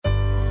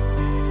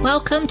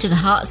Welcome to the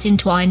Hearts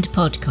Entwined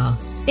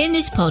podcast. In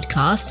this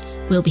podcast,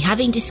 we'll be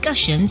having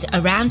discussions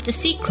around the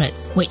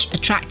secrets which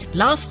attract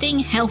lasting,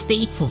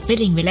 healthy,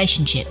 fulfilling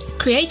relationships,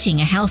 creating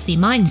a healthy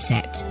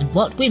mindset, and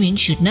what women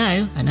should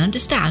know and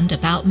understand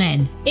about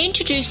men.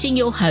 Introducing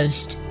your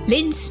host,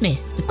 Lynn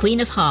Smith, the Queen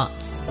of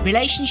Hearts,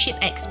 relationship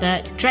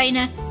expert,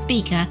 trainer,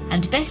 speaker,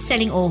 and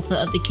best-selling author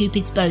of the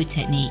Cupid's Bow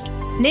Technique.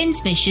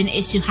 Lynn's mission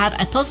is to have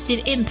a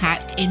positive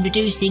impact in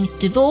reducing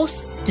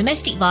divorce,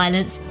 domestic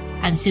violence,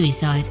 and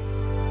suicide.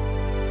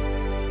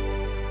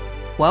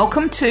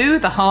 Welcome to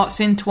the Hearts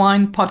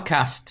Entwined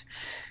podcast.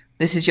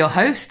 This is your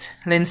host,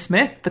 Lynn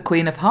Smith, the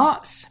Queen of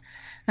Hearts.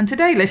 And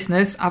today,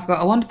 listeners, I've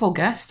got a wonderful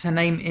guest. Her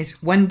name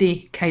is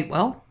Wendy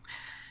Capewell.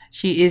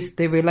 She is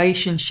the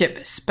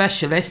relationship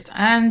specialist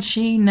and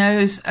she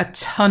knows a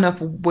ton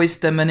of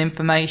wisdom and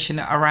information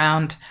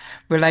around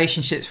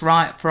relationships,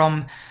 right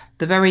from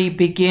the very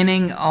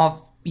beginning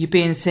of you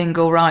being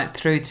single right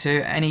through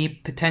to any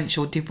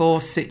potential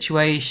divorce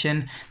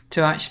situation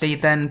to actually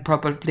then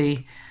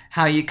probably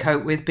how you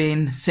cope with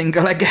being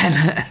single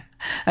again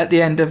at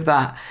the end of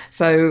that.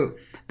 So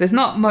there's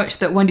not much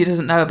that Wendy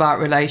doesn't know about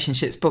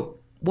relationships, but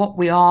what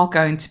we are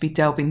going to be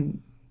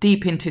delving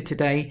deep into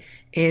today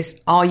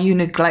is, are you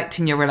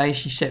neglecting your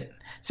relationship?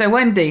 So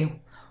Wendy,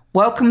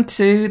 welcome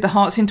to the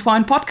Hearts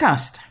Entwined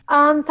podcast.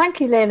 Thank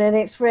you, Lynn, and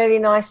it's really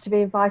nice to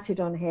be invited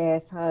on here.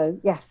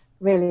 So yes,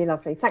 really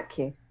lovely. Thank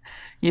you.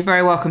 You're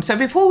very welcome. So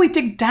before we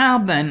dig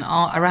down then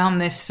around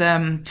this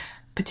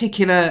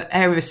particular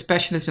area of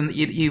specialism that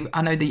you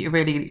I know that you're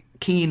really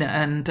keen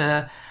and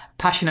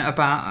passionate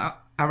about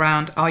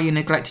around, are you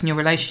neglecting your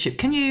relationship?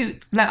 Can you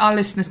let our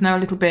listeners know a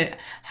little bit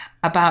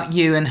about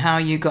you and how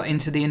you got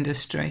into the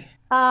industry?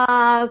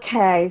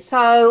 Okay,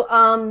 so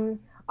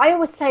I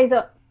always say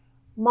that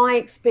my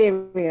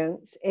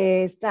experience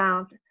is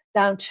down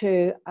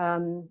to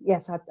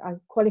yes, I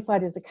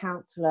qualified as a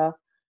counsellor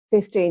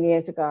 15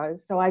 years ago,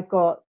 so I've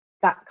got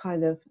that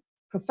kind of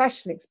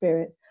professional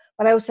experience.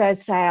 But I also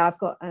say I've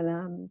got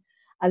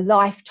a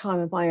lifetime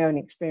of my own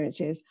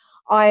experiences.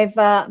 I've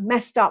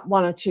messed up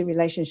one or two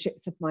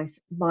relationships of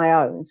my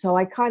own, so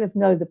I kind of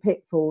know the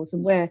pitfalls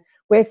and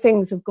where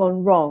things have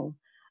gone wrong.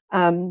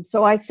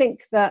 So I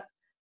think that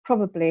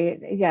probably,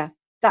 yeah,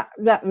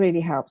 that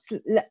really helps,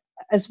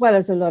 as well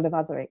as a lot of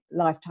other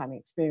lifetime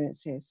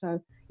experiences.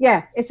 So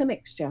yeah, it's a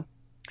mixture.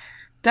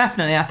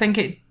 Definitely. I think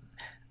it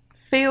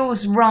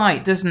feels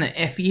right, doesn't it,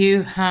 if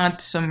you've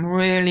had some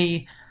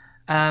really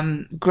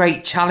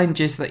great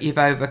challenges that you've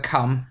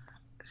overcome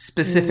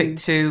specific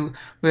to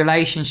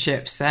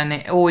relationships, then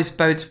it always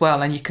bodes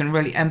well and you can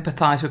really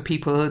empathize with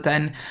people who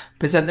then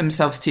present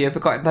themselves to you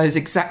who've got those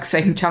exact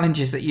same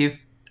challenges that you've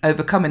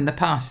overcome in the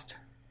past.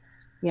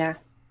 Yeah.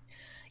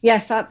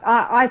 Yes,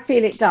 I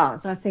feel it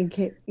does. I think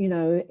it,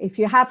 if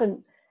you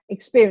haven't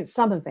experienced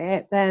some of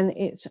it, then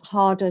it's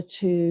harder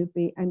to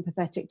be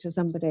empathetic to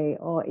somebody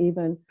or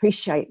even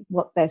appreciate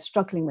what they're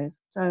struggling with.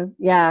 So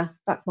yeah,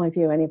 that's my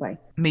view anyway.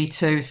 Me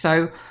too.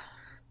 So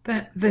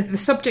the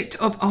subject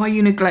of, are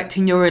you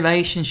neglecting your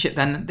relationship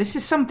then? This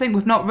is something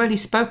we've not really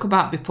spoke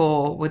about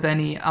before with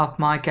any of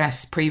my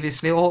guests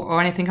previously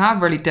or anything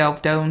I've really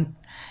delved down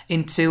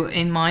into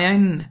in my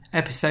own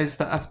episodes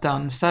that I've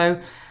done. So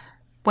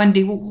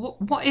Wendy,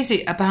 what is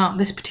it about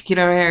this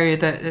particular area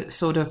that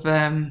sort of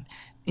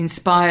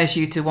inspires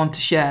you to want to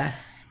share?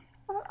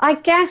 I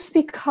guess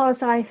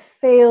because I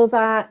feel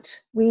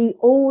that we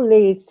all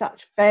lead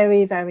such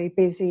very, very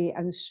busy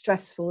and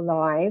stressful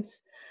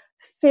lives,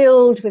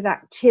 filled with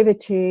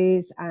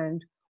activities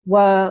and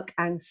work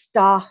and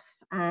stuff,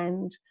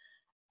 and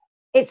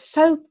it's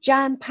so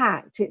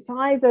jam-packed. It's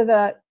either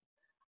that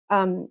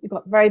you've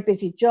got very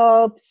busy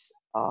jobs,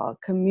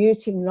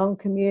 commuting, long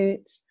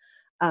commutes,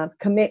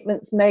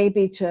 commitments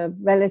maybe to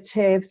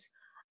relatives,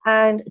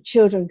 and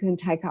children can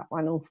take up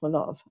an awful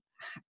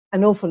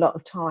lot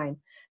of time.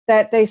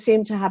 That they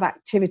seem to have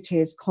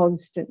activities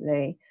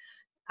constantly,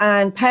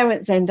 and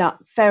parents end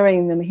up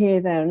ferrying them here,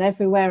 there, and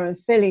everywhere, and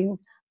filling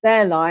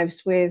their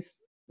lives with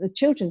the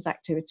children's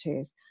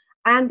activities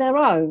and their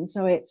own.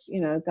 So it's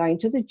going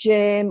to the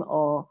gym,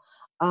 or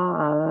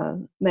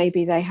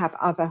maybe they have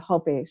other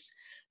hobbies.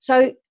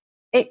 So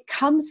it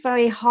comes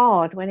very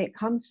hard when it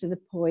comes to the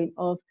point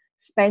of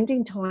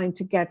spending time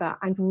together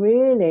and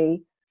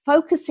really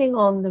focusing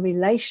on the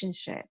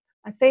relationship.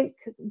 I think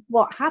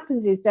what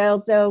happens is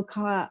they'll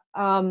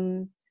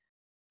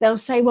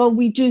say, well,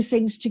 we do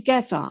things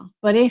together.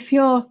 But if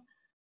you're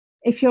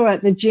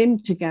at the gym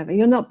together,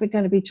 you're not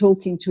going to be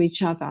talking to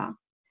each other.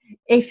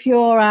 If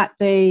you're at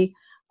the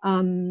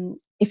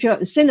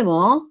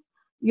cinema,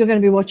 you're going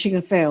to be watching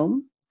a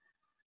film.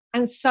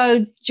 And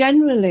so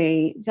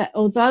generally, that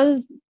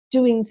although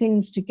doing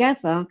things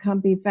together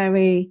can be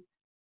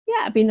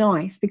it'd be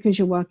nice because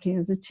you're working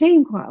as a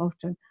team quite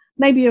often.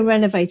 Maybe you're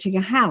renovating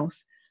a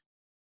house.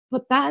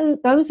 But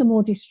those are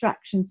more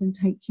distractions and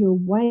take you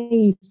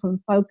away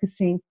from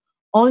focusing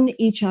on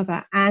each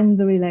other and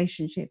the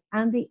relationship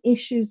and the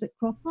issues that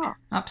crop up.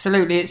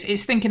 Absolutely.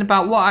 It's thinking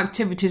about what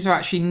activities are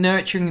actually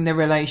nurturing the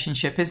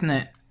relationship, isn't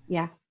it?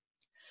 Yeah.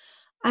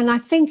 And I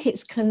think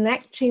it's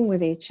connecting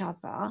with each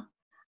other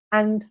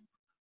and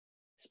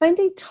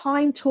spending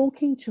time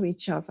talking to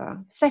each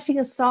other, setting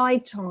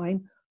aside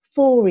time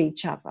for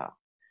each other,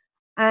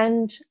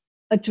 and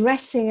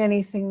addressing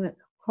anything that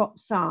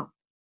crops up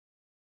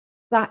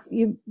that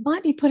you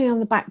might be putting on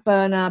the back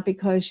burner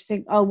because you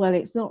think, oh, well,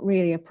 it's not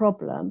really a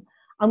problem.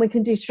 And we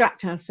can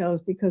distract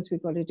ourselves because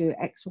we've got to do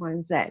X, Y,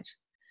 and Z.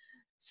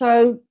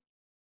 So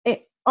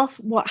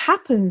what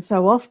happens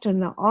so often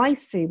that I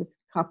see with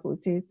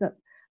couples is that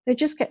they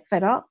just get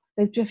fed up,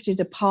 they've drifted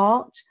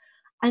apart,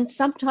 and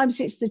sometimes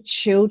it's the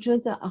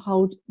children that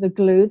hold the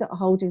glue that are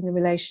holding the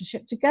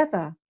relationship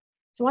together.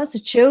 So once the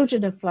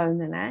children have flown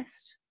the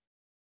nest,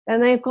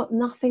 then they've got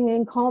nothing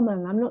in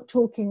common. I'm not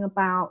talking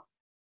about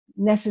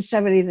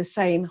necessarily the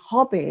same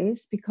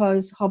hobbies,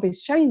 because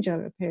hobbies change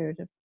over a period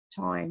of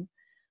time,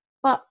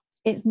 but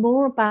it's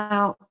more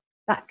about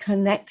that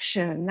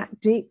connection, that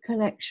deep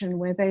connection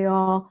where they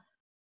are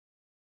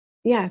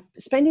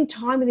spending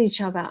time with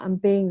each other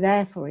and being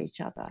there for each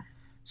other.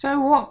 So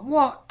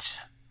what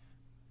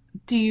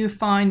do you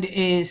find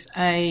is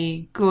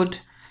a good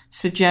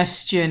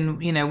suggestion,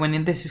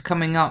 when this is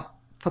coming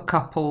up for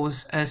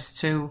couples, as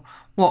to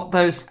what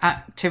those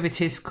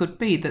activities could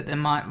be that they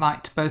might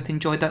like to both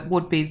enjoy, that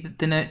would be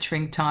the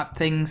nurturing type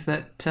things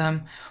that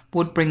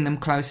would bring them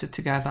closer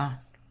together?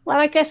 Well,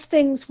 I guess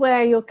things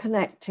where you're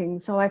connecting.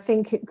 So I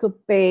think it could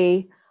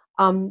be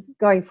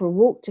going for a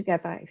walk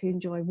together if you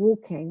enjoy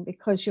walking,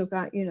 because you're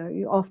going,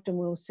 you often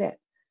will sit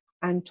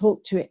and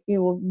talk to it.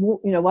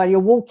 While you're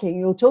walking,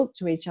 you'll talk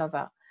to each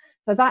other.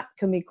 So that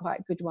can be quite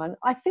a good one.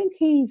 I think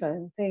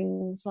even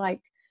things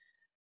like,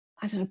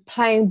 I don't know,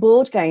 playing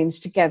board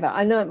games together.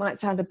 I know it might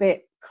sound a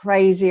bit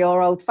crazy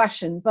or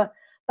old-fashioned, but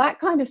that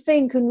kind of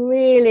thing can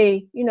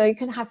really, you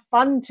can have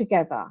fun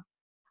together.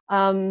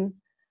 And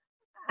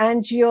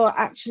you're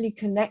actually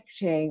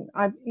connecting.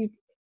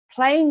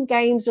 Playing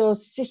games or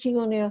sitting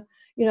on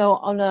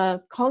on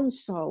a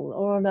console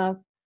or on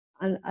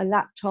a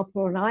laptop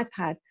or an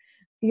iPad,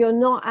 you're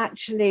not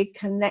actually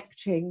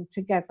connecting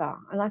together.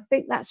 And I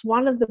think that's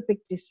one of the big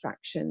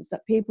distractions,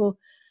 that people,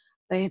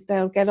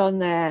 they'll get on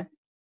their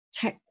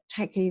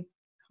techie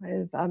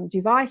kind of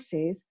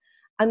devices,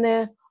 and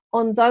they're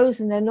on those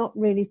and they're not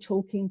really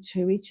talking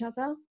to each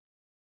other.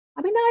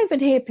 I mean, I even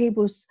hear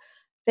people,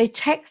 they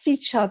text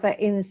each other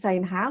in the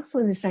same house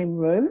or in the same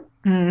room.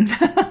 And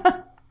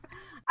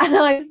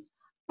I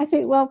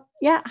think, well,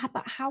 yeah,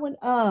 but how on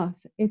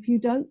earth, if you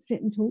don't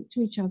sit and talk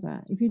to each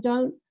other, if you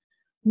don't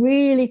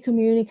really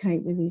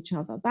communicate with each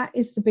other, that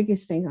is the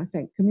biggest thing, I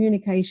think,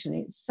 communication.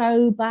 It's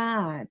so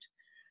bad.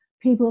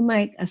 People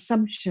make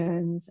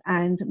assumptions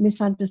and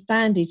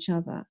misunderstand each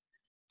other.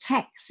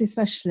 Text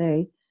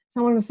especially.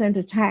 Someone will send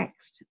a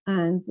text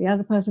and the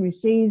other person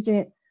receives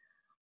it,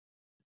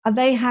 and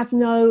they have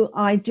no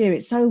idea.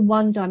 It's so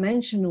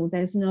one-dimensional.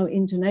 There's no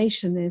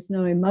intonation. There's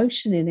no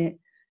emotion in it.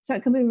 So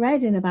it can be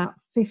read in about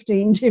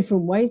 15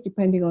 different ways,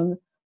 depending on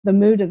the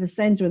mood of the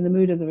sender and the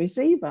mood of the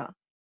receiver.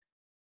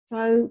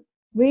 So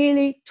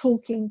really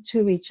talking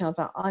to each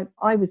other,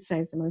 I would say,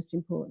 is the most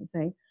important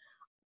thing.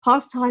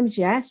 Pastimes,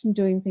 yes, and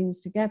doing things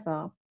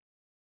together,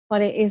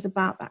 but it is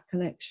about that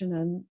connection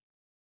and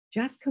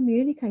just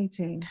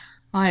communicating.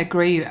 I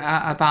agree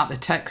about the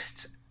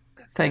text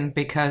thing,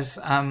 because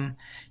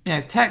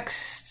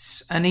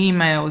texts and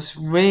emails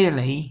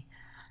really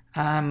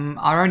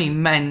are only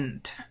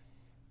meant,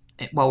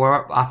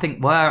 I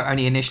think were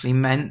only initially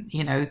meant,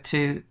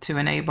 to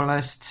enable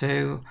us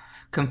to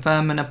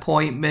confirm an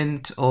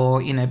appointment,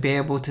 or be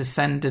able to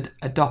send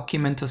a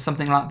document or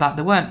something like that.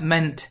 They weren't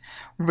meant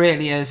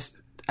really as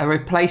a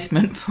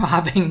replacement for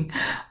having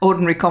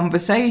ordinary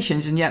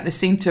conversations, and yet they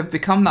seem to have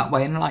become that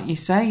way. And like you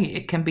say,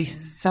 it can be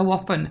so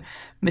often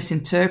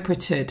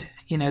misinterpreted,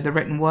 the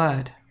written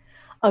word.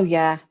 Oh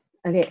yeah,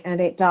 and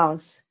it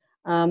does.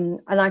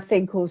 And I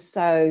think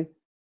also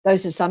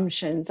those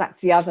assumptions, that's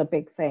the other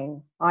big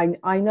thing.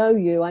 I know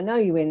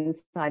you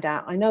inside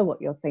out. I know what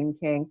you're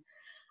thinking.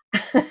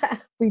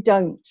 We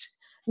don't.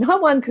 No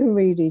one can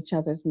read each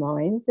other's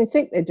minds. They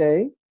think they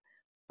do,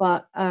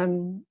 but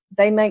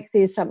they make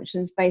the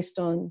assumptions based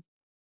on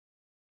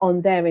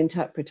their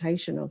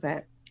interpretation of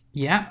it.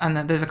 Yeah,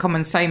 and there's a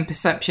common saying,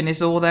 perception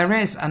is all there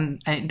is, and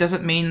it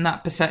doesn't mean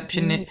that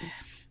perception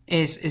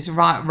is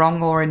right,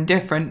 wrong, or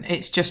indifferent.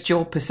 It's just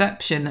your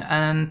perception.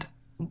 And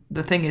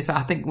the thing is,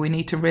 I think we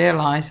need to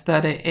realise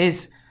that it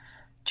is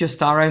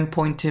just our own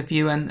point of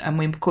view, and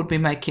we could be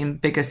making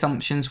big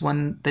assumptions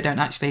when they don't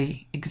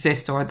actually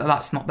exist, or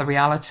that's not the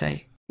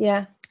reality.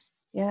 Yeah,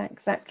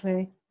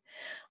 exactly.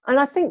 And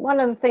I think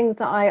one of the things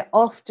that I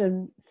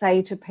often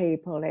say to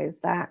people is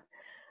that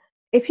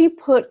if you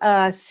put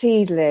a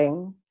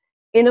seedling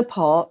in a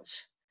pot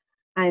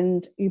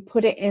and you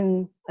put it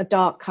in a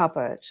dark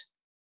cupboard,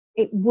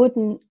 it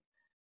wouldn't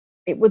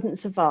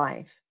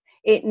survive.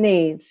 It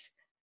needs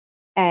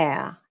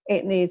air,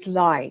 it needs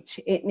light,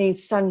 it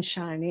needs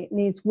sunshine, it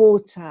needs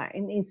water,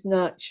 it needs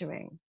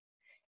nurturing.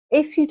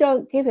 If you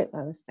don't give it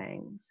those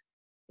things,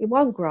 it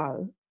won't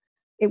grow,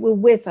 it will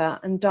wither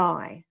and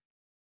die.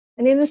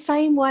 And in the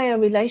same way, a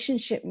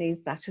relationship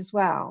needs that as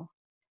well.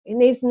 It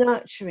needs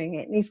nurturing,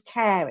 it needs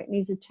care, it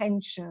needs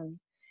attention,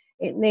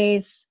 it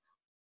needs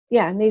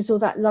all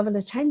that love and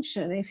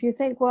attention. If you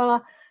think,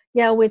 well,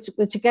 we're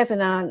together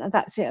now and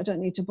that's it, I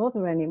don't need to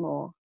bother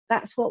anymore,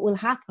 that's what will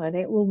happen.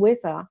 It will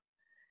wither.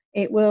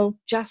 It will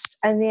just,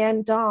 in the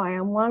end, die,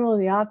 and one or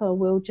the other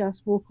will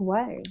just walk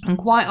away. And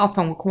quite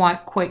often we're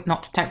quite quick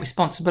not to take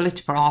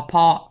responsibility for our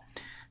part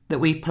that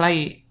we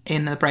play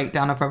in the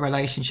breakdown of a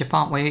relationship,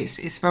 aren't we?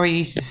 It's very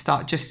easy to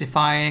start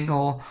justifying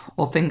or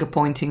finger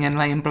pointing and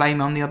laying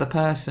blame on the other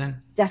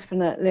person.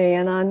 Definitely,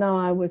 and I know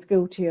I was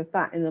guilty of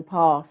that in the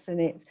past, and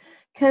it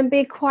can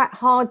be quite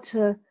hard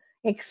to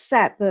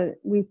accept that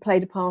we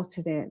played a part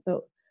in it,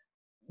 that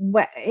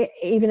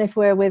even if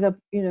we're with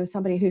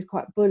somebody who's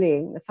quite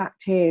bullying, the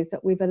fact is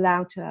that we've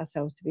allowed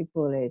ourselves to be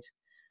bullied,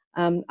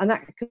 and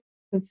that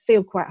can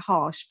feel quite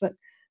harsh, but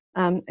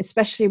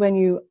especially when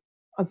you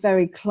are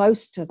very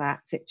close to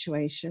that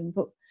situation.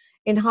 But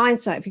in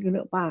hindsight, if you can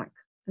look back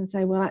and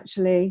say, well,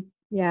 actually,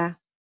 I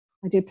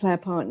did play a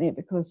part in it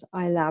because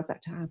I allowed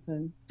that to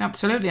happen.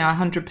 Absolutely, I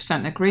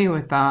 100% agree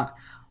with that.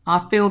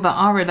 I feel that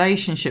our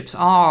relationships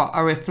are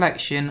a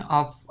reflection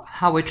of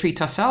how we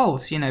treat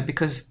ourselves,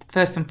 because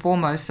first and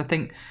foremost, I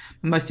think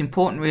the most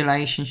important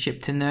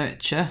relationship to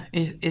nurture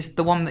is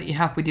the one that you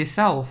have with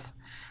yourself.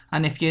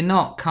 And if you're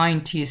not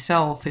kind to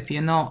yourself, if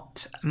you're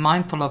not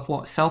mindful of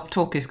what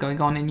self-talk is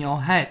going on in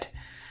your head,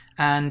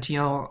 and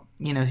you're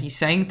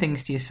saying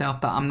things to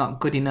yourself that I'm not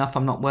good enough,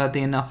 I'm not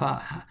worthy enough,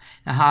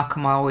 how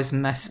come I always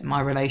mess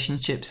my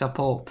relationships up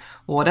or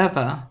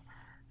whatever,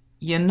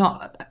 you're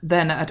not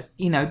then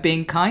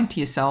being kind to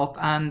yourself,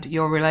 and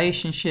your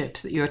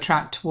relationships that you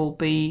attract will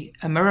be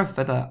a mirror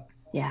for that.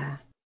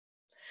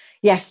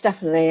 Yes,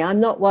 definitely.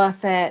 I'm not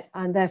worth it,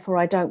 and therefore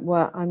I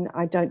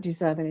don't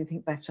deserve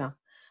anything better.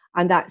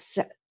 And that's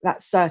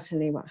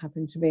certainly what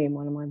happened to me in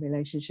one of my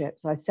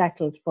relationships. I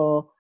settled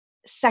for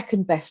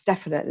second best,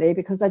 definitely,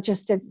 because I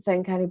just didn't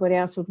think anybody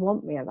else would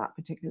want me at that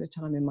particular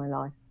time in my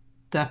life.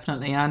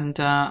 Definitely. And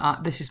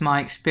this is my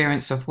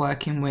experience of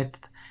working with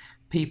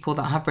people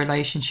that have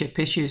relationship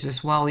issues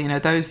as well.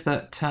 Those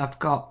that have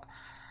got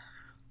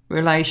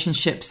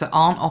relationships that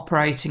aren't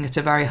operating at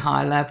a very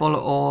high level,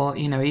 or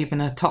even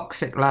a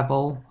toxic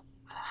level,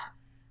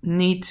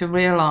 need to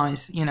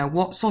realize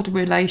what sort of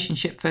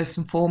relationship first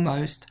and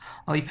foremost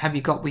have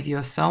you got with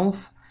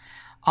yourself.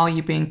 Are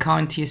you being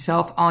kind to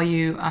yourself? Are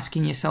you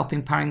asking yourself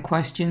empowering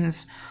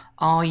questions?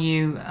 Are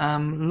you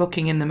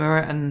looking in the mirror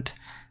and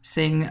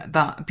seeing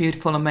that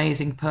beautiful,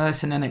 amazing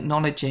person and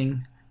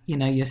acknowledging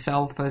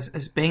yourself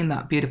as being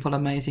that beautiful,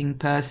 amazing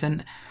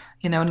person,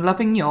 and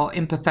loving your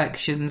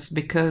imperfections,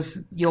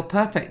 because you're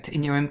perfect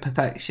in your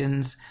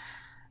imperfections.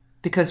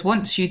 Because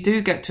once you do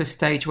get to a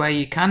stage where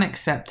you can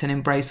accept and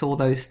embrace all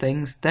those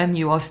things, then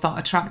you will start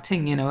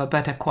attracting, a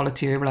better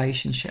quality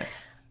relationship.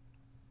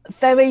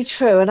 Very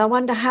true. And I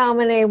wonder how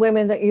many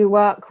women that you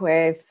work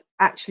with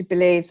actually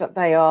believe that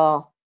they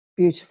are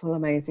beautiful,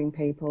 amazing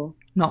people.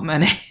 Not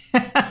many.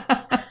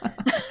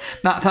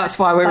 That's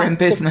why we're in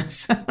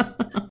business.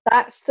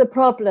 That's the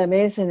problem,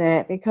 isn't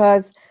it?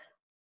 Because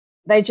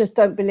they just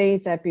don't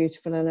believe they're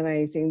beautiful and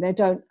amazing. They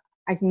don't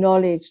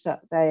acknowledge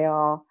that they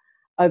are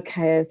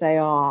okay as they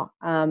are.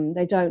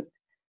 They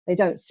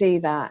don't see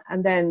that.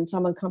 And then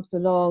someone comes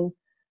along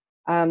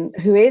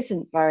who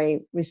isn't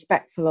very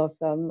respectful of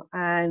them,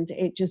 and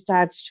it just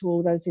adds to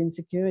all those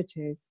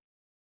insecurities.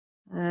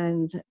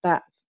 And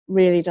that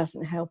really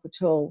doesn't help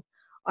at all.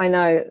 I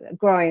know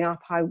growing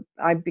up,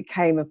 I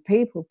became a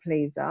people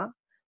pleaser,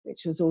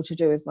 which was all to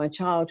do with my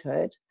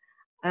childhood.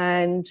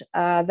 And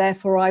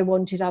therefore I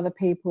wanted other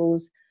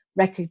people's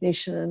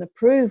recognition and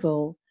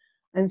approval.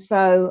 And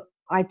so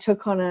I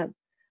took on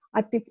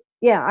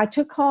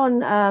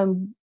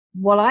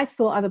what I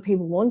thought other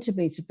people wanted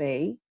me to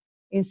be,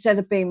 instead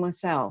of being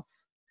myself.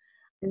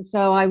 And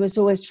so I was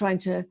always trying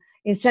to,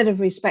 instead of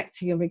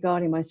respecting and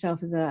regarding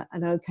myself as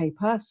an okay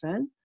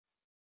person,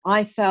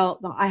 I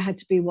felt that I had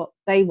to be what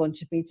they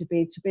wanted me to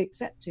be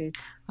accepted.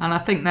 And I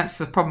think that's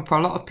the problem for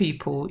a lot of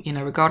people,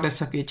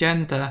 regardless of your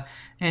gender,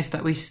 is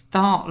that we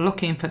start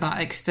looking for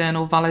that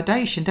external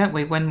validation, don't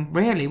we? When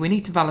really we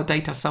need to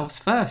validate ourselves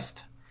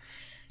first.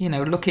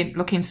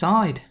 Look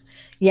inside.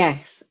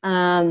 Yes.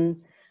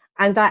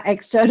 And that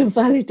external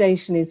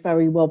validation is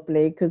very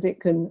wobbly, because it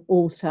can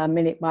alter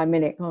minute by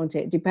minute, can't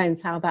it? It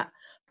depends how that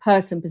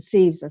person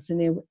perceives us,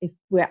 and if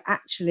we're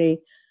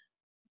actually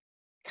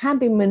can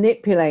be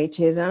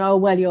manipulated.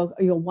 And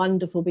you're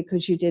wonderful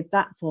because you did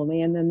that for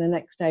me, and then the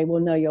next day,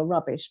 well, no, you're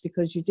rubbish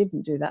because you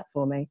didn't do that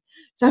for me.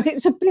 So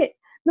it's a bit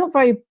not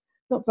very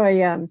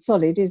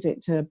solid, is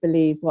it, to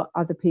believe what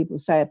other people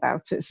say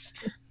about us?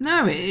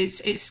 No,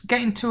 it's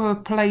getting to a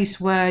place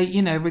where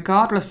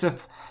regardless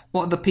of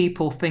what the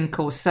people think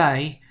or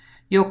say,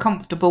 you're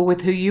comfortable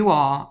with who you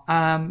are,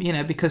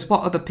 because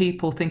what other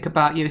people think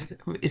about you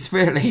is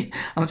really,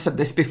 I've said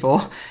this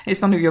before,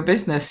 it's none of your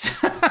business.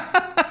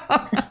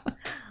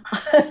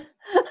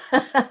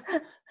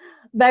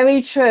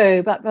 Very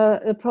true. But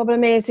the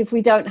problem is, if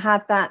we don't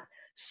have that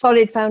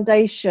solid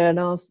foundation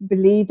of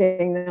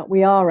believing that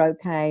we are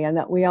okay and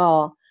that we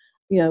are,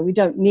 we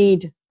don't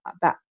need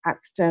that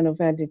external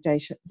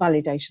validation.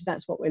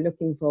 That's what we're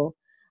looking for,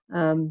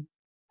 and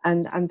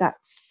that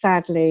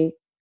sadly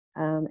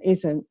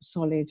isn't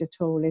solid at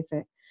all, is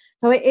it?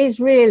 So it is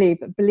really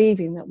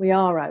believing that we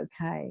are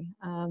okay,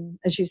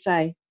 as you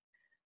say.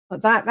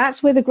 But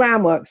that's where the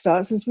groundwork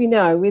starts, as we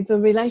know. With the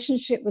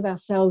relationship with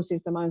ourselves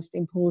is the most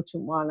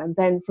important one, and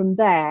then from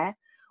there,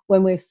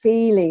 when we're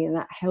feeling in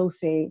that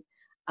healthy,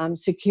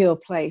 secure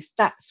place,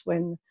 that's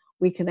when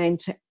we can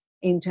enter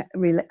into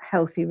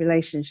healthy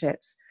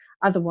relationships.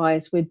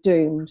 Otherwise, we're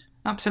doomed.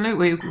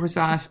 Absolutely. It was,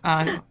 as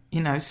I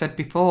said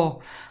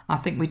before, I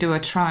think we do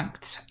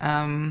attract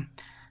a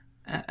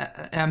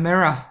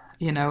mirror,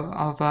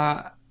 of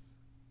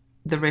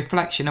the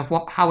reflection of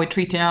how we're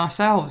treating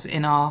ourselves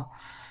in our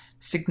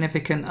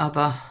significant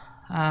other.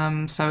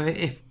 So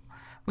if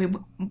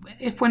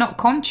we're not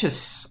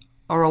conscious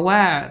or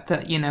aware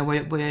that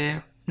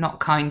we're not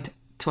kind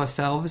to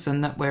ourselves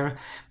and that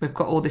we've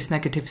got all this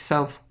negative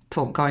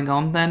self-talk going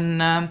on,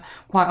 then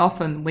quite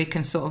often we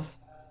can sort of,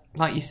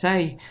 like you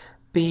say,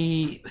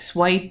 be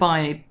swayed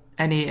by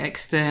any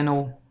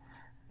external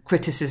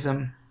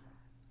criticism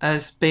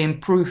as being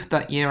proof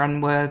that you're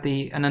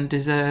unworthy and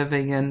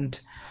undeserving and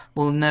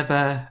will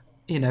never,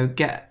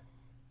 get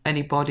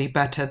anybody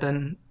better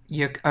than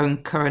your own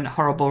current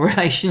horrible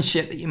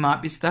relationship that you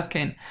might be stuck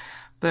in.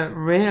 But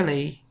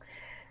really,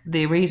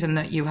 the reason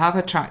that you have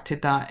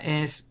attracted that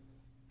is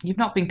you've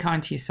not been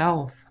kind to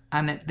yourself.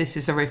 And this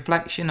is a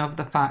reflection of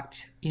the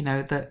fact,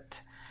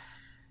 that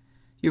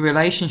your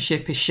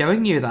relationship is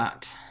showing you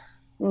that.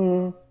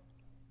 Mm.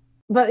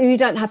 But you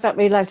don't have that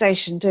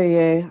realization, do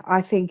you?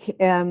 I think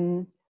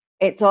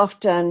it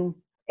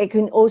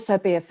can also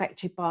be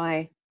affected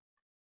by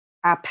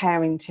our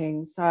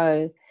parenting.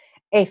 So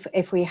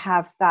if we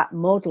have that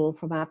model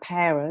from our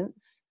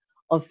parents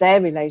of their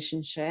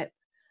relationship,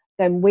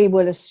 then we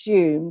will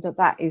assume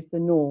that is the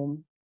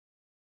norm.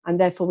 And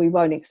therefore we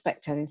won't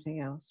expect anything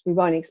else. We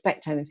won't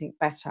expect anything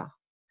better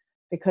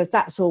because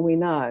that's all we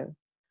know.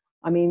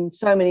 I mean,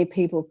 so many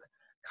people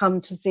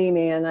come to see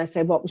me and I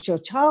say, what was your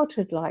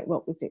childhood like?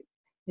 What was it?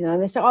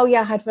 And they say, oh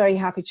yeah, I had a very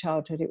happy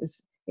childhood.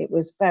 It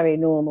was very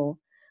normal.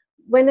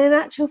 When in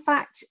actual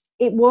fact,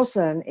 it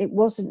wasn't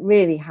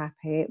really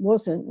happy. It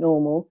wasn't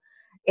normal.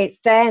 It's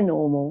their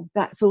normal.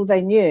 That's all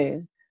they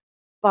knew.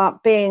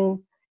 But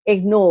being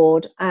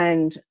ignored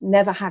and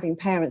never having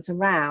parents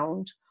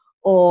around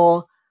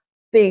or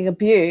being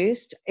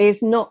abused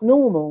is not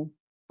normal.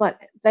 But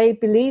they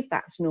believe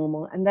that's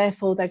normal, and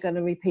therefore they're going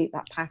to repeat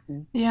that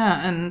pattern.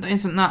 Yeah, and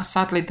isn't that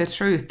sadly the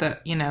truth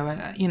that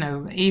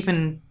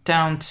even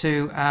down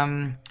to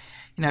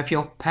if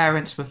your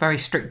parents were very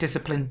strict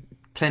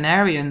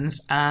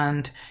disciplinarians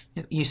and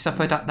you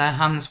suffered at their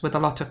hands with a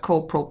lot of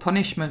corporal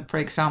punishment, for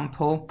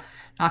example.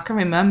 I can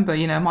remember,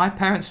 my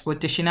parents were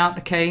dishing out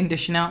the cane,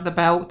 dishing out the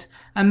belt,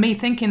 and me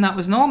thinking that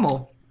was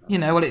normal.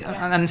 And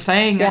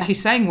actually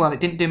saying, well, it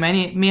didn't do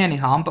me any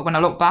harm, but when I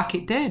look back,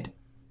 it did.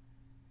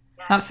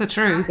 That's the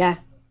truth. Yeah,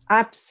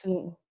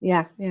 absolutely.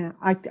 Yeah.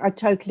 I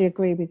totally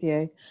agree with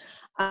you.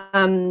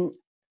 And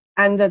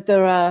that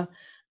there are,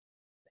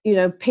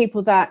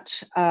 people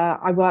that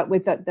I work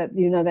with that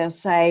they'll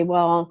say,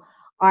 well,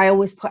 I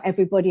always put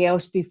everybody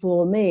else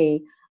before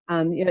me.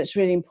 It's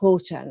really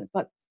important,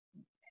 but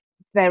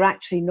they're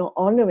actually not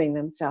honouring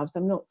themselves.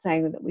 I'm not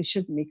saying that we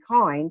shouldn't be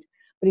kind,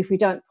 but if we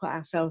don't put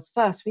ourselves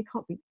first, we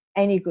can't be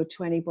any good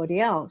to anybody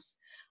else.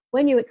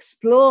 When you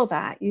explore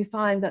that, you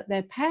find that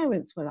their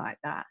parents were like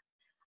that.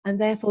 And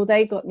therefore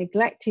they got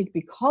neglected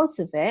because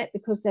of it,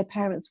 because their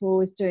parents were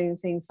always doing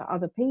things for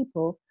other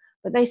people.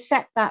 But they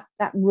set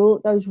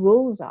those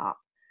rules up,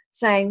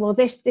 saying, well,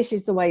 this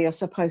is the way you're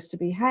supposed to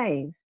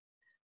behave.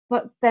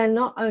 But they're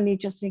not only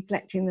just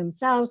neglecting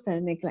themselves,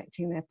 they're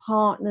neglecting their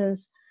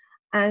partners,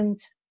 and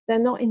they're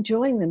not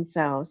enjoying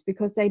themselves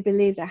because they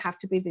believe they have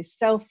to be this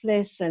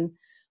selfless and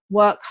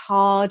work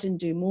hard and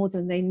do more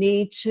than they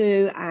need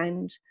to,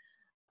 and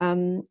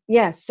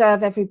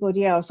serve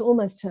everybody else,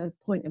 almost to a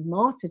point of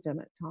martyrdom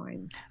at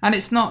times. And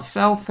it's not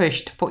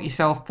selfish to put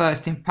yourself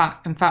first. In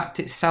fact,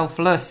 it's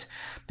selfless,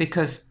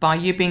 because by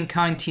you being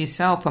kind to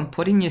yourself and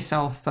putting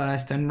yourself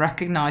first and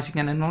recognizing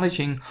and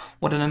acknowledging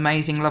what an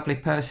amazing, lovely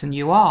person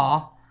you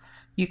are,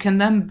 you can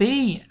then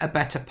be a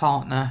better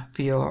partner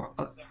for your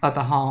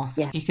other half.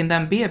 Yeah. You can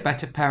then be a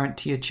better parent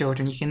to your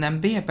children. You can then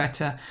be a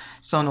better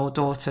son or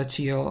daughter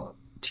to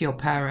your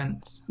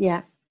parents.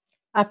 Yeah,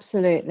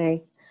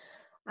 absolutely.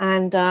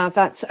 And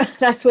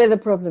that's where the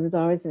problems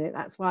are, isn't it?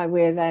 That's why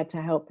we're there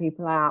to help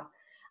people out.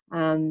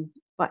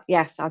 But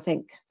yes, I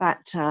think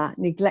that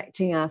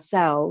neglecting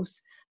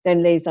ourselves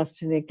then leads us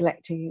to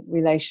neglecting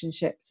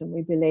relationships, and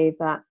we believe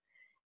that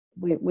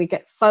we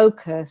get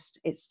focused.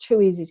 It's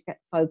too easy to get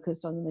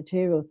focused on the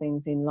material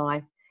things in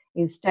life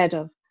instead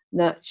of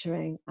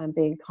nurturing and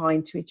being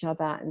kind to each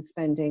other and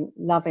spending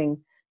loving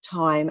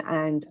time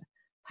and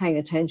paying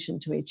attention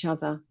to each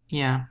other.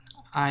 Yeah.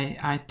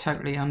 I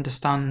totally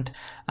understand.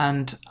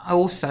 And I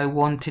also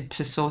wanted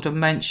to sort of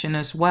mention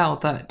as well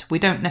that we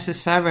don't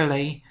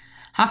necessarily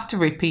have to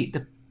repeat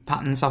the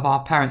patterns of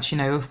our parents.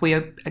 If we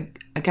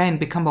again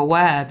become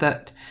aware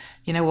that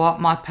you know what,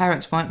 my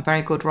parents weren't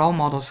very good role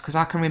models, because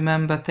I can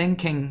remember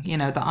thinking, you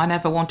know, that I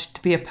never wanted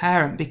to be a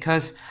parent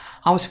because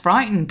I was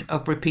frightened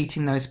of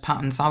repeating those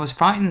patterns. I was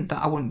frightened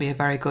that I wouldn't be a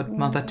very good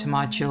mother to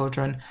my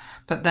children.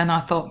 But then I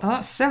thought,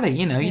 that's silly,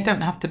 you know, you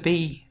don't have to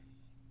be,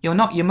 you're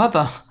not your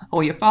mother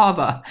or your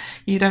father.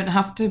 You don't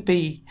have to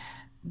be,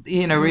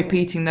 you know,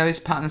 repeating those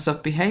patterns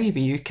of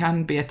behaviour. You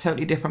can be a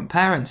totally different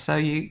parent. So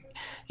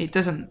it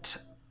doesn't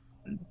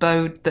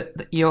bode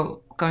that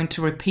you're going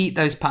to repeat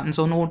those patterns,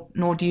 or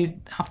nor do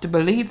you have to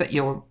believe that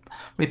you'll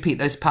repeat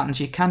those patterns.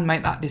 You can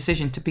make that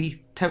decision to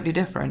be totally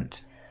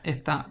different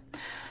if that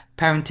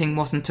parenting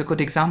wasn't a good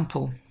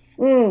example.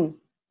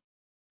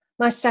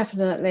 Most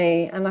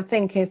definitely. And I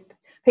think if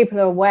people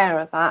are aware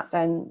of that,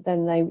 then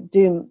they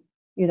do,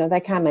 you know, they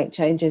can make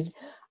changes.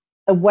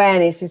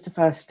 Awareness is the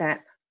first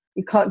step.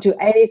 You can't do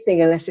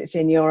anything unless it's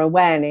in your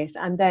awareness.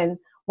 And then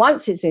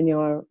once it's in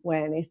your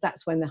awareness,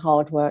 that's when the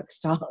hard work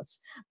starts,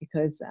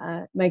 because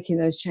making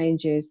those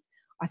changes,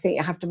 I think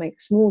you have to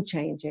make small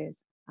changes,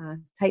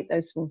 take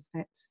those small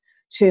steps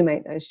to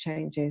make those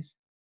changes,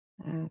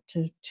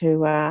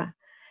 to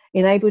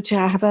enable to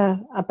have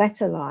a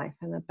better life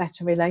and a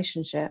better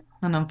relationship.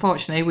 And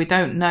unfortunately, we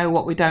don't know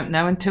what we don't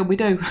know until we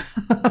do.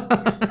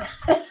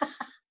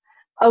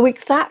 Oh,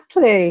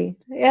 exactly.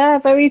 Yeah,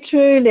 very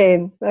true,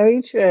 Lynn.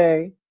 Very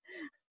true.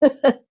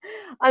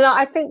 And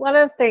I think one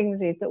of the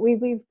things is that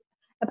we've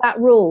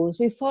about rules.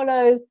 We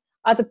follow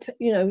other,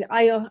 you know,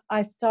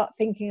 I start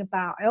thinking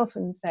about, I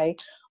often say,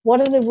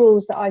 what are the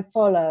rules that I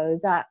follow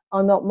that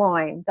are not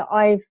mine, that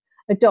I've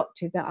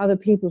adopted, that are other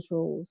people's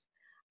rules?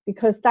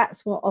 Because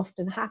that's what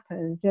often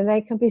happens. And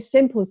they can be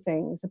simple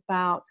things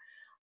about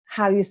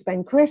how you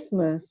spend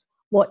Christmas,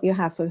 what you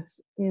have for,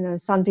 you know,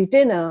 Sunday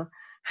dinner,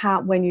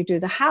 how, when you do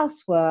the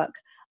housework,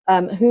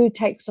 who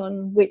takes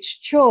on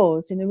which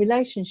chores in a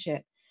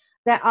relationship.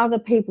 They're other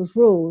people's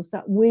rules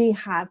that we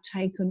have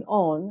taken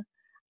on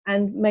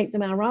and make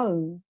them our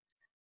own.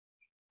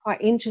 Quite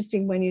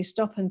interesting when you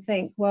stop and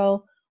think,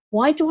 well,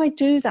 why do I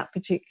do that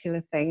particular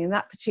thing in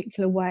that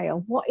particular way? Or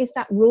what is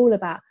that rule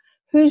about?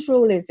 Whose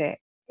rule is it?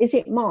 Is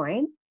it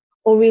mine?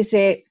 Or is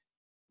it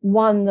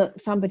one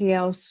that somebody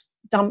else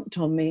dumped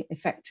on me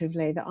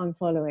effectively that I'm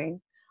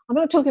following? I'm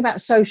not talking about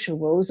social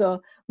rules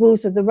or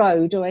rules of the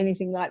road or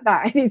anything like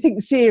that, anything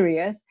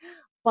serious.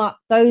 But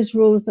those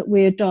rules that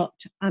we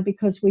adopt are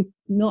because we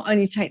not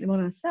only take them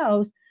on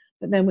ourselves,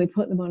 but then we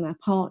put them on our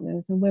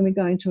partners. And when we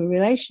go into a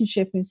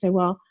relationship and say,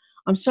 well,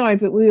 I'm sorry,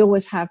 but we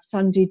always have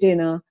Sunday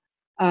dinner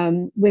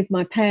with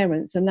my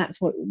parents, and that's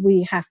what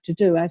we have to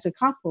do as a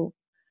couple.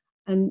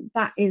 And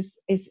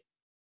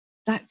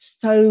that's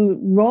so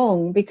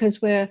wrong,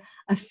 because we're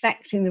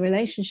affecting the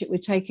relationship. We're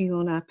taking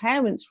on our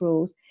parents'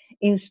 rules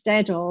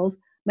instead of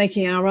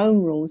making our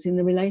own rules in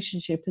the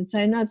relationship and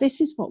saying, no,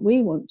 this is what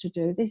we want to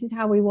do. This is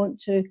how we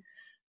want to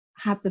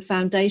have the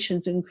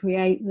foundations and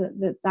create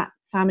that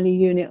family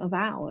unit of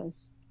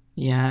ours.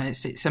 Yeah,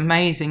 it's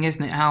amazing,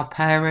 isn't it? How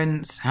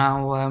parents,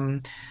 how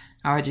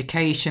our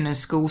education and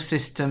school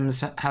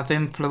systems have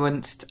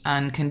influenced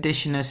and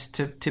conditioned us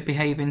to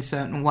behave in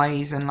certain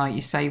ways. And like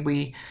you say,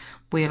 we're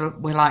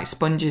like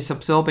sponges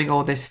absorbing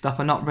all this stuff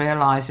and not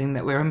realising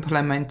that we're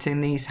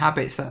implementing these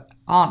habits that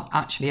aren't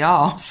actually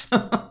ours.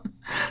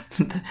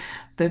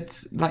 They've,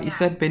 like you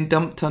said, been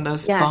dumped on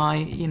us by,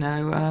 you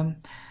know,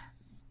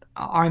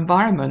 our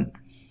environment.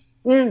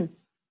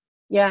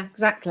 Yeah,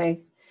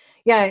 exactly.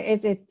 Yeah,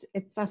 it's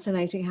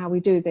fascinating how we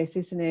do this,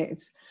 isn't it?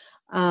 It's,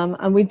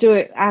 and we do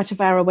it out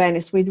of our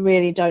awareness. We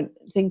really don't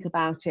think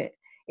about it.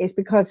 It's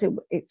because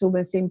it's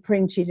almost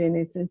imprinted in,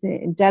 it's an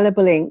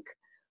indelible ink,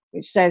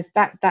 which says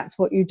that's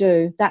what you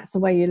do. That's the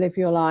way you live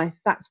your life.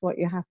 That's what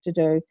you have to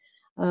do.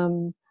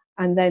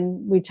 And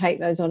then we take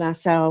those on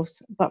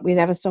ourselves, but we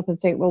never stop and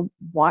think, well,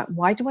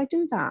 why do I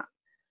do that?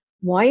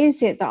 Why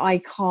is it that I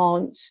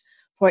can't,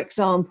 for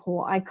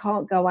example, I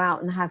can't go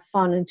out and have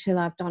fun until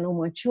I've done all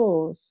my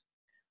chores?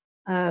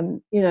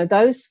 You know,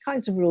 those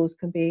kinds of rules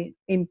can be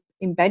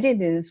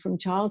embedded in us from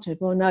childhood.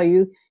 Well, no,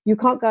 you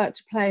can't go out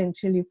to play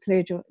until you've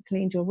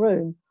cleaned your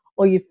room,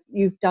 or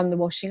you've done the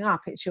washing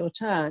up. It's your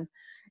turn.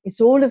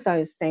 It's all of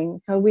those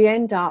things. So we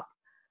end up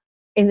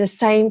in the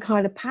same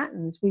kind of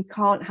patterns. We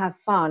can't have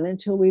fun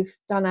until we've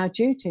done our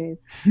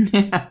duties.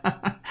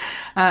 Yeah.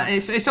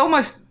 It's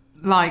almost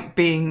like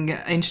being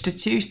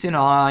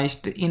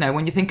institutionalized. You know,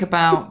 when you think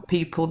about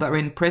people that are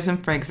in prison,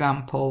 for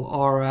example,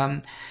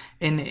 or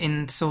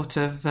in sort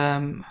of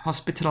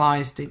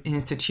hospitalized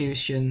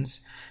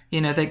institutions, you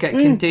know, they get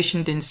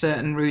conditioned in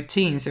certain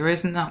routines. Or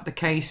isn't that the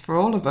case for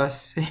all of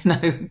us, you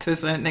know, to a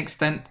certain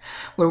extent,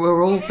 where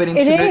we're all been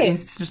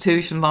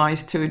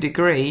institutionalized to a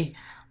degree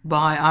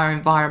by our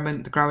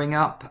environment growing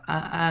up,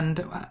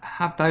 and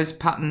have those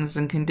patterns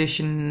and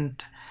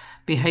conditioned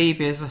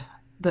behaviours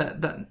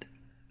that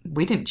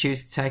we didn't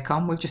choose to take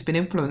on. We've just been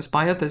influenced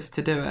by others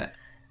to do it.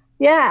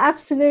 Yeah,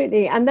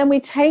 absolutely. And then we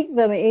take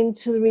them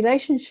into the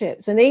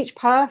relationships, and each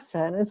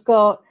person has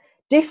got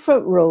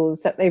different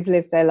rules that they've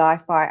lived their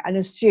life by and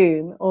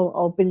assume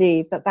or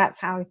believe that that's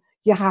how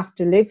you have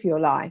to live your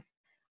life.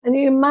 And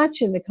you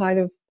imagine the kind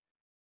of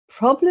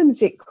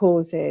problems it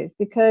causes,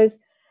 because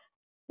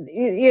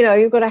you know,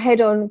 you've got a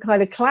head-on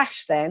kind of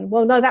clash then.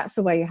 Well, no, that's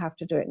the way you have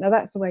to do it. No,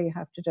 that's the way you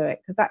have to do it,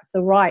 because that's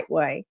the right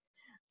way.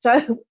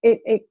 So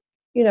it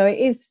you know, it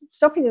is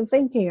stopping and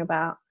thinking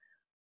about,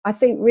 I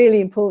think, really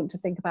important to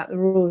think about the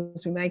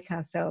rules we make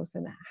ourselves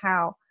and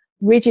how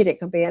rigid it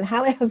can be and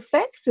how it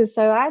affects us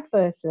so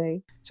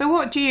adversely. So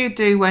what do you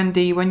do,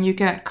 Wendy, when you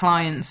get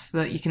clients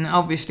that you can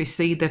obviously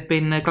see they've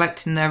been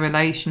neglecting their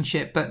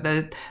relationship,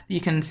 but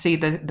you can see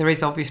that there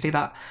is obviously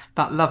that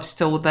love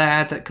still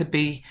there that could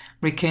be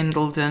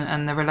rekindled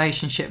and the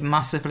relationship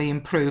massively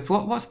improved?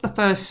 What's the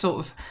first sort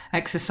of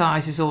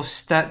exercises or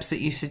steps that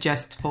you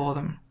suggest for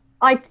them?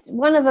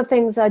 One of the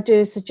things I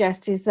do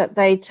suggest is that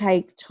they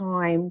take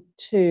time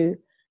to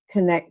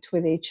connect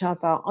with each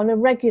other on a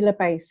regular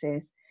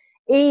basis,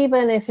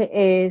 even if it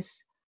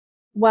is,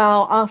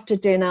 well, after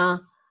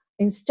dinner,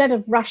 instead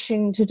of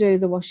rushing to do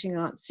the washing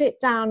up, sit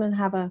down and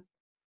have a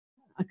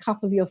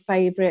cup of your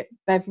favourite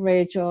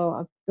beverage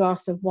or a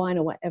glass of wine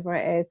or whatever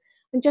it is,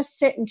 and just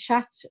sit and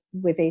chat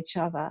with each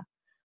other.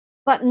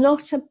 But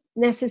not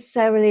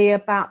necessarily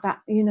about that,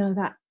 you know,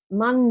 that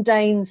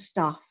mundane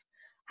stuff.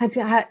 Have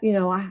you had, you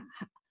know,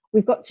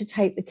 we've got to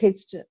take the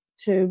kids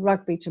to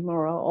rugby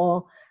tomorrow,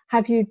 or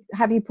have you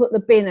put the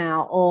bin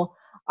out, or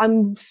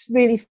I'm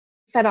really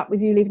fed up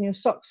with you leaving your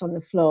socks on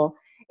the floor.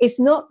 It's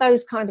not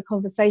those kind of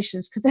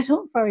conversations, because they're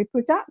not very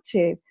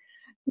productive,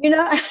 you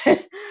know.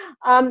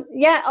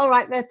 Yeah, all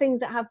right, there are things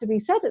that have to be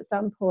said at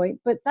some point,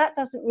 but that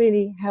doesn't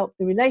really help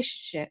the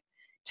relationship.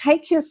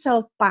 Take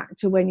yourself back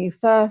to when you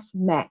first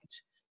met.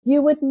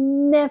 You would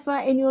never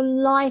in your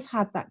life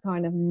have that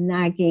kind of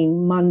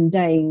nagging,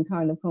 mundane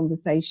kind of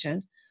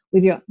conversation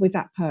with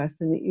that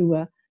person that you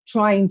were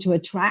trying to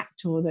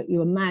attract or that you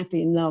were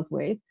madly in love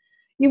with.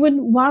 You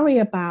wouldn't worry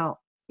about,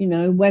 you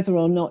know, whether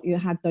or not you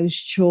had those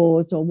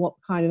chores or what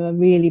kind of a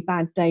really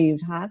bad day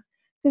you'd had,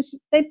 because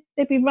they'd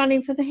be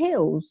running for the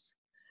hills.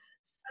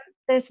 So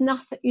there's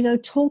nothing, you know,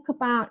 talk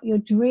about your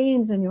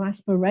dreams and your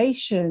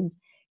aspirations.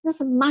 It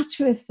doesn't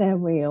matter if they're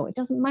real. It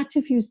doesn't matter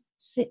if you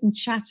sit and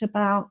chat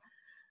about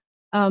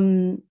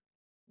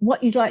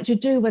what you'd like to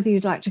do, whether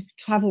you'd like to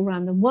travel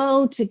around the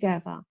world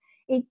together.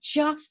 It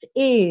just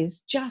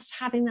is just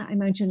having that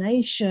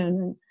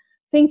imagination and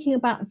thinking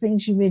about the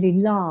things you really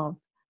love,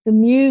 the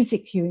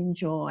music you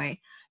enjoy,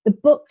 the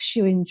books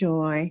you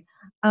enjoy,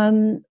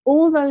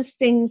 all those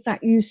things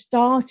that you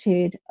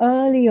started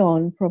early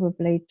on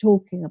probably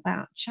talking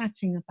about,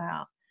 chatting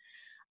about.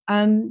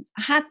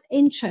 Have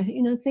interest,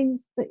 you know,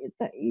 things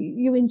that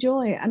you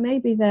enjoy. And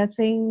maybe there are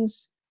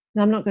things,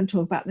 now I'm not going to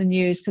talk about the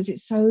news because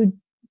it's so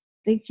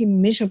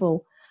thinking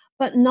miserable,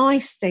 but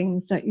nice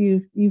things that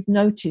you've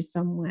noticed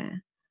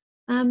somewhere,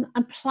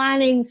 and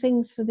planning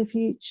things for the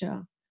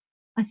future.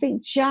 I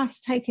think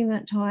just taking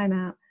that time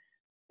out,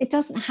 it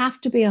doesn't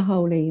have to be a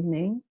whole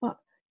evening, but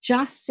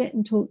just sit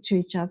and talk to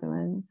each other,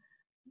 and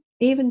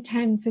even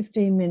 10,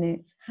 15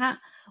 minutes.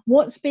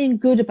 What's been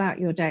good about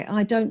your day?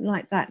 I don't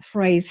like that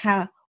phrase,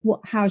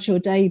 how's your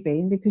day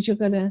been? Because you're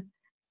going to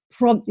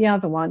prompt the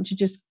other one to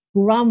just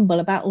grumble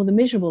about all the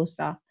miserable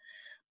stuff.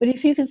 But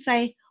if you can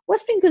say,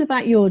 what's been good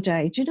about your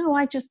day? Do you know,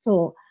 I just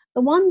thought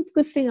the one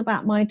good thing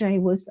about my day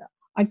was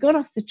I got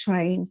off the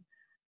train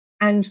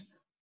and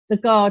the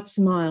guard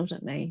smiled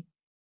at me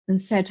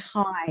and said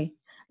hi.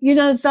 You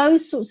know,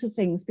 those sorts of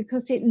things,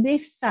 because it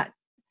lifts that,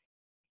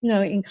 you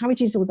know, it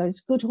encourages all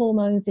those good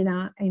hormones in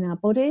our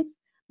bodies,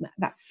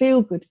 that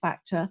feel-good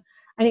factor,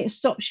 and it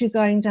stops you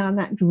going down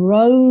that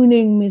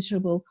droning,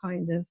 miserable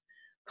kind of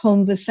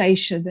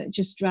conversation that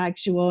just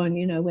drags you on,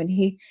 you know, when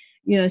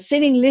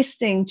sitting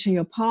listening to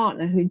your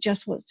partner who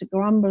just wants to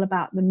grumble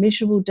about the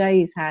miserable day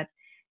he's had.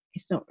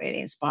 It's not really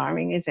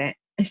inspiring, is it?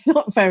 It's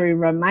not very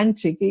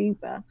romantic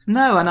either.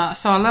 No, and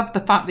so I love the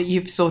fact that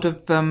you've sort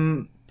of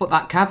put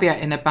that caveat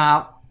in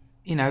about,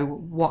 you know,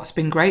 what's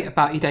been great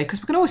about your day,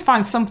 because we can always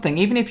find something,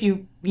 even if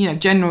you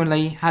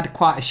generally had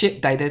quite a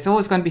shit day, there's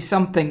always going to be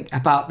something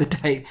about the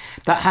day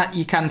that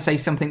you can say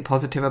something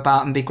positive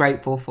about and be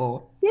grateful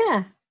for.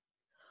 Yeah.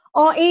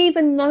 Or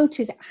even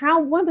notice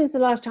when was the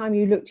last time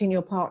you looked in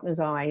your partner's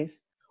eyes?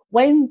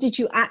 When did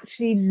you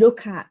actually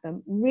look at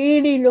them?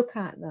 Really look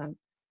at them?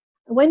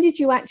 When did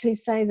you actually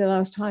say the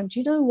last time, do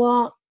you know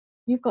what?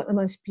 You've got the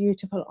most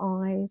beautiful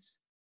eyes.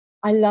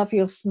 I love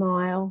your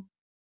smile.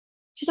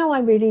 Do you know, I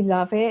really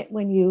love it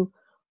when you,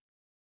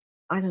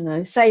 I don't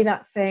know, say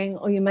that thing,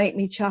 or you make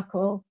me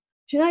chuckle.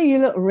 Do you know, you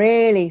look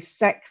really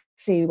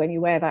sexy when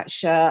you wear that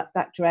shirt,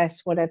 that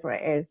dress, whatever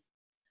it is.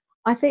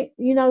 I think,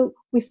 you know,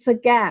 we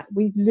forget,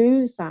 we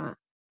lose that,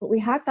 but we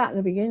had that at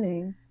the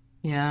beginning.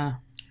 Yeah.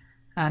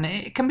 And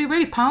it can be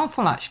really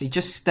powerful, actually,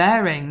 just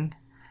staring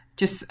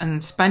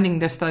and spending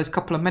just those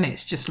couple of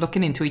minutes just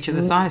looking into each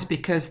other's eyes,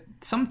 because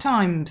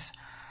sometimes,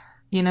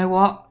 you know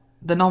what,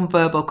 the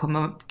non-verbal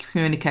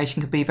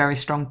communication can be very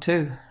strong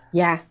too.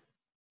 Yeah.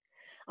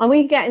 And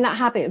we get in that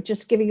habit of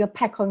just giving a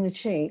peck on the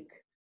cheek.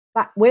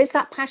 But where's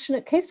that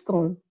passionate kiss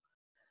gone?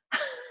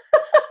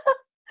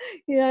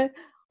 You know,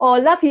 or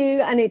love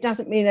you, and it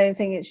doesn't mean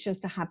anything, it's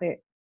just a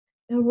habit.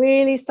 And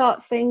really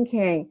start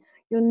thinking,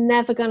 you're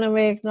never going to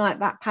reignite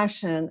that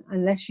passion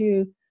unless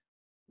you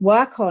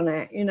work on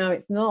it.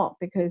 It's not,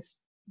 because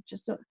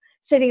just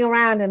sitting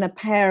around in a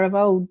pair of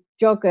old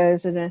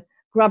joggers and a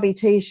grubby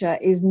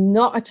t-shirt is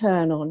not a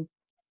turn on.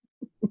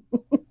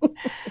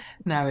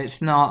 No,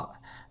 it's not.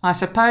 I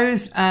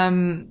suppose I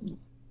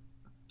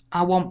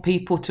want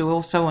people to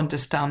also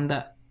understand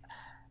that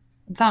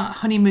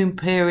honeymoon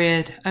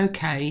period,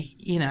 okay,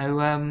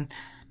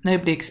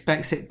 nobody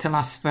expects it to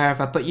last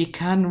forever, but you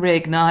can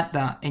reignite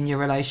that in your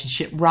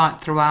relationship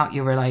right throughout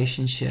your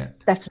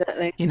relationship.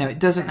 Definitely. It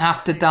doesn't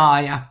have to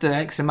die after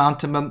X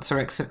amount of months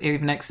or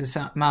even X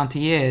amount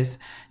of years.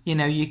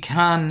 You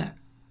can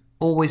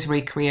always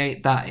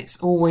recreate that.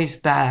 It's always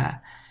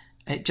there.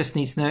 It just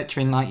needs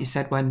nurturing, like you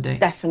said, Wendy.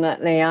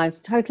 Definitely. I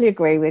totally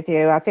agree with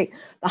you. I think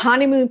the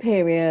honeymoon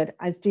period,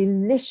 as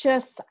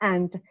delicious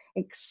and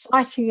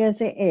exciting as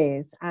it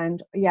is,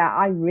 and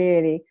I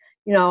really,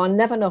 I'll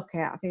never knock it.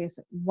 I think it's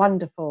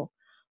wonderful.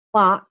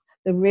 But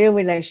the real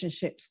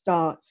relationship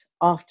starts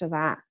after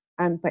that.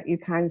 But you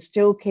can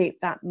still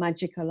keep that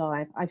magic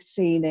alive. I've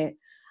seen it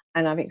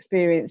and I've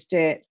experienced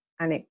it,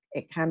 and it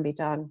can be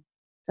done.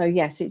 So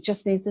yes, it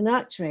just needs the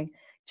nurturing.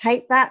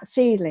 Take that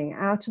seedling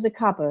out of the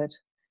cupboard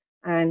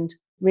and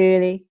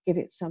really give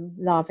it some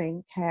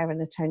loving care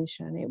and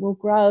attention. It will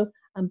grow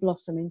and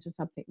blossom into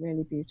something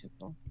really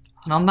beautiful.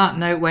 And on that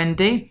note,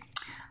 Wendy,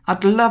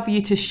 I'd love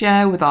you to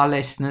share with our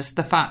listeners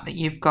the fact that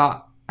you've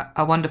got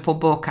a wonderful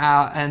book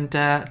out, and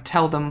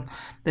tell them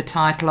the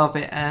title of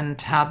it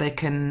and how they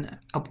can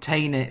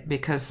obtain it,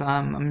 because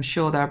I'm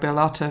sure there'll be a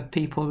lot of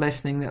people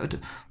listening that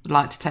would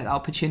like to take the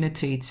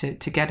opportunity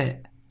to get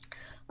it.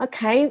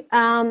 Okay,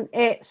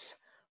 it's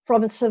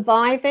From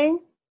Surviving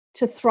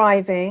to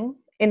Thriving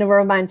in a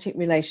Romantic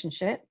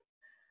Relationship.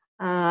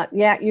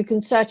 You can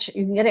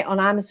get it on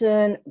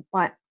Amazon,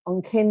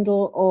 on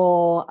Kindle,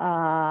 or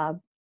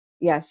a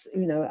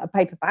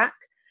paperback.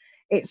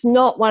 It's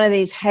not one of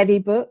these heavy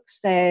books.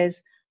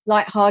 There's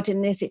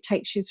lightheartedness. It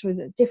takes you through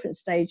the different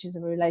stages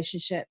of a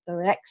relationship. There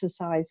are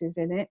exercises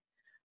in it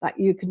that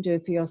you can do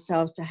for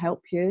yourselves to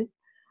help you.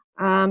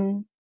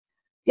 Or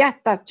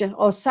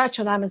search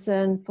on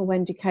Amazon for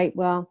Wendy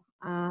Capewell,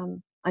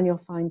 and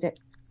you'll find it.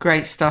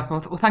 Great stuff.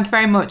 Well, thank you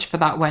very much for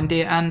that,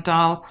 Wendy. And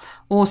I'll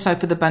also,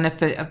 for the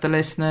benefit of the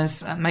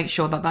listeners, make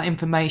sure that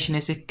information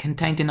is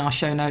contained in our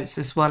show notes,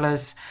 as well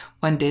as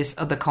Wendy's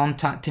other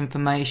contact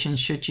information,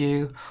 should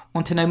you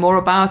want to know more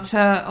about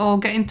her or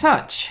get in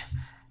touch.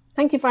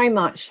 Thank you very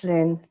much,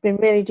 Lynn. It's been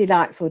really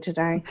delightful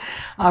today.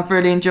 I've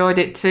really enjoyed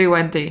it too,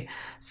 Wendy.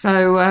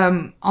 So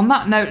on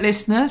that note,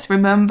 listeners,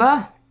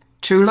 remember,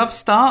 true love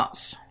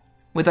starts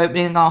with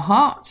opening our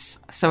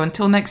hearts. So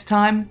until next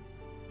time,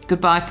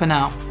 goodbye for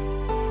now.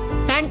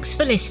 Thanks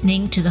for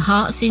listening to the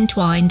Hearts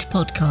Entwined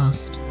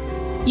podcast.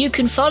 You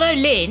can follow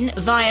Lynn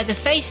via the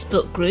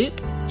Facebook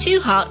group Two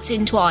Hearts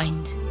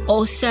Entwined,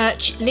 or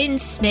search Lynn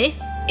Smith,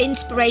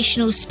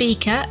 inspirational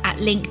speaker, at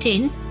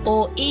LinkedIn,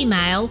 or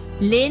email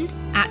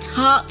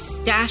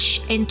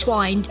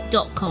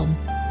lynn@hearts-entwined.com.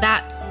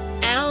 That's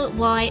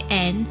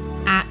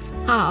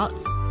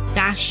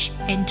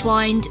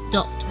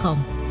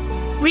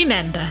LYN@hearts-entwined.com.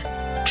 Remember,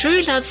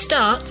 true love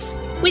starts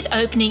with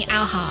opening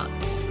our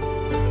hearts.